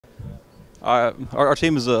Our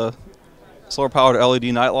team is a solar-powered LED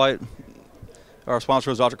nightlight. Our sponsor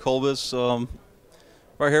is Dr. Kolbis.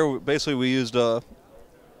 Right here, basically, we're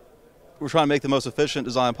trying to make the most efficient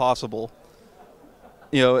design possible.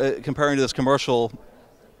 Comparing to this commercial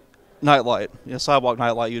nightlight, sidewalk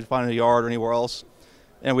nightlight you'd find in a yard or anywhere else.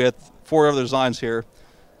 And we had 4 other designs here.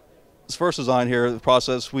 This first design here, the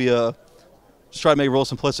process, we just tried to make a real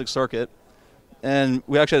simplistic circuit. And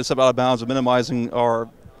we actually had to step out of bounds of minimizing our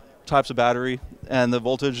types of battery and the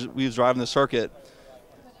voltage we use driving the circuit.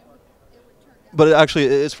 But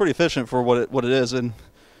it's pretty efficient for what it is. And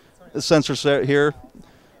the sensor set here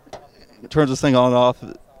turns this thing on and off.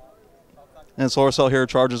 And the solar cell here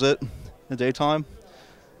charges it in the daytime.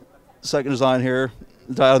 Second design here,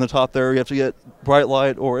 the diode on the top there, you have to get bright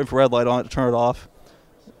light or infrared light on it to turn it off.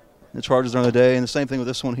 It charges during the day, and the same thing with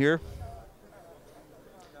this one here.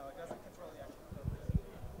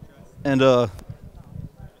 And let's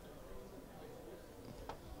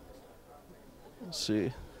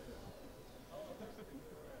see.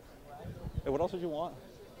 Hey, what else did you want?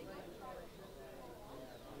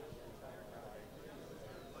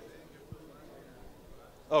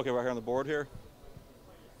 Okay, right here on the board here.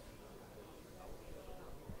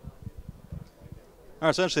 All right,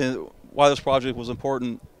 essentially, why this project was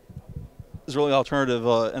important is really alternative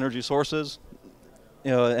energy sources.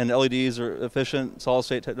 And LEDs are efficient,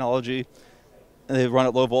 solid-state technology, and they run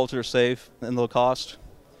at low voltage, are safe, and low cost.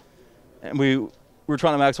 And we're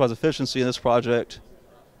trying to maximize efficiency in this project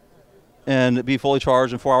and be fully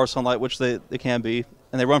charged in 4 hours sunlight, which they can be.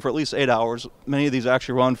 And they run for at least 8 hours. Many of these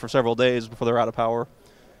actually run for several days before they're out of power.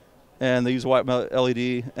 And they use a white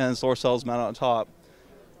LED and solar cells mounted on top.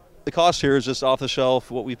 The cost here is just off the shelf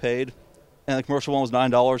what we paid, and the commercial one was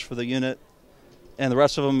 $9 for the unit, and the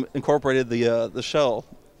rest of them incorporated the shell,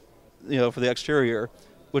 for the exterior,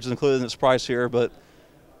 which is included in this price here. But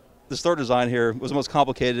this third design here was the most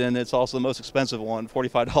complicated, and it's also the most expensive one,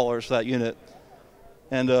 $45 for that unit.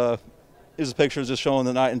 And here's a picture just showing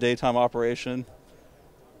the night and daytime operation.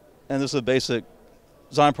 And this is a basic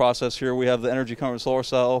design process here. We have the energy coming from the solar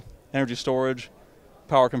cell, energy storage,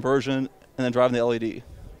 power conversion, and then driving the LED.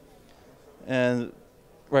 And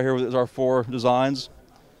right here is our 4 designs.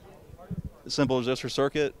 A simple resistor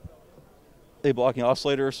circuit, a blocking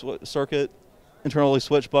oscillator circuit, internally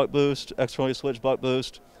switched buck boost, externally switched buck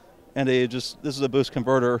boost, and this is a boost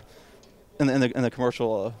converter in the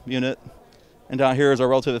commercial unit. And down here is our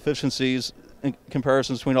relative efficiencies in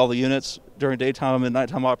comparisons between all the units during daytime and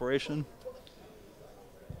nighttime operation.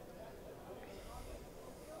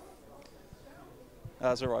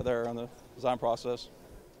 That's it right there on the design process.